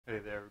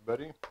there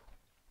everybody,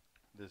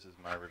 this is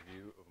my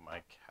review of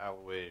my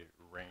Callaway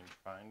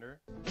RangeFinder.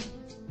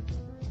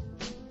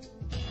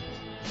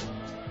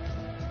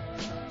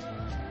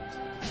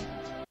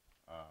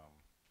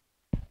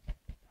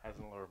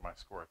 Hasn't lowered my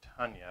score a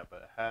ton yet,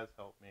 but it has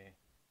helped me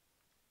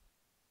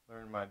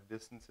learn my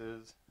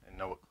distances and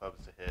know what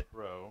clubs to hit.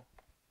 Row,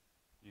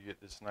 you get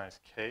this nice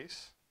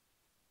case,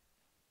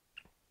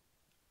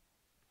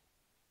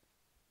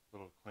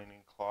 little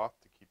cleaning cloth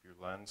to keep your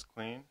lens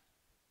clean.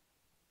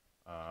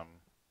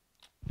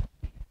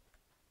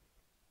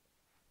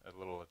 A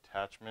little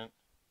attachment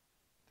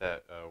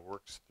that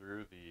works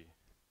through the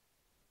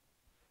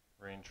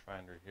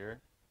rangefinder here.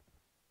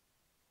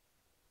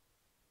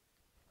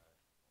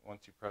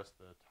 Once you press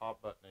the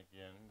top button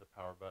again, the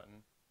power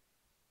button,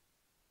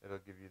 it'll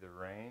give you the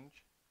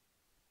range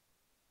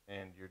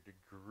and your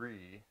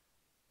degree,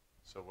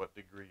 so what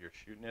degree you're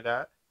shooting it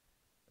at,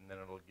 and then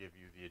it'll give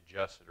you the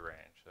adjusted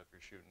range. So if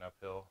you're shooting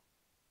uphill,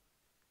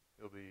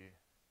 you'll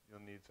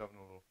need something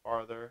a little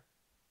farther.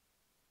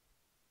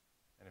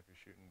 And if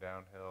you're shooting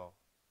downhill,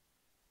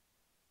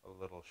 a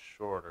little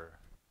shorter,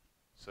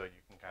 so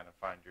you can kind of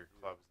find your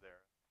clubs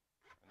there.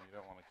 And you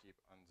don't want to keep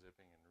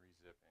unzipping and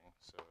rezipping.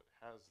 So it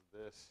has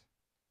this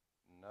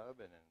nub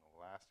and an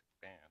elastic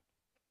band,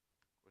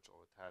 which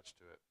will attach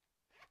to it.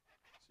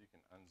 So you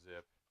can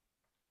unzip,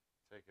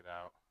 take it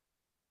out,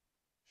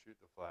 shoot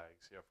the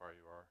flag, see how far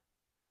you are,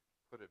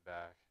 put it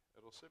back.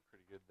 It'll sit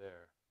pretty good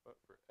there, but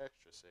for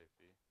extra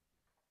safety,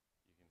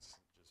 you can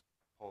just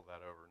pull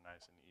that over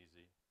nice and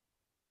easy.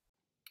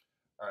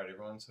 Alright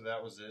everyone, so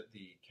that was it,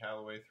 the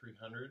Callaway 300.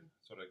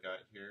 That's what I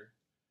got here.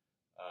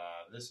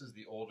 This is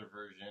the older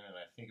version, and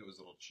I think it was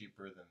a little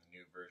cheaper than the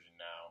new version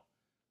now.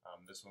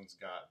 This one's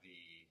got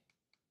the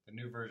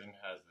new version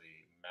has the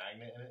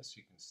magnet in it, so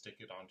you can stick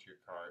it onto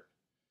your cart.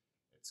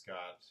 It's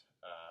got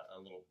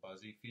a little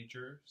buzzy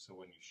feature, so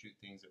when you shoot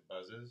things it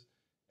buzzes,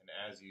 and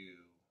as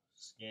you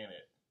scan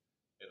it,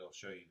 it'll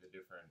show you the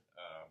different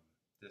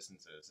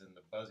distances, and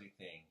the buzzy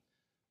thing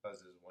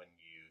buzzes when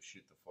you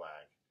shoot the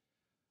flag.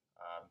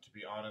 To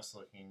be honest,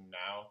 looking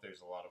now,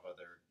 there's a lot of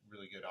other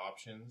really good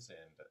options,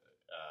 and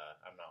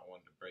I'm not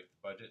one to break the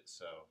budget,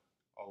 so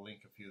I'll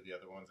link a few of the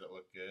other ones that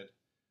look good.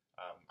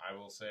 I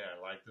will say I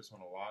like this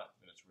one a lot,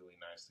 and it's really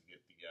nice to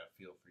get the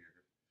feel for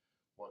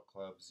what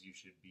clubs you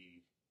should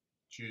be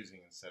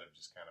choosing instead of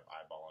just kind of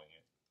eyeballing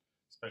it,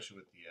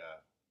 especially with the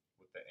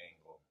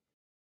angle.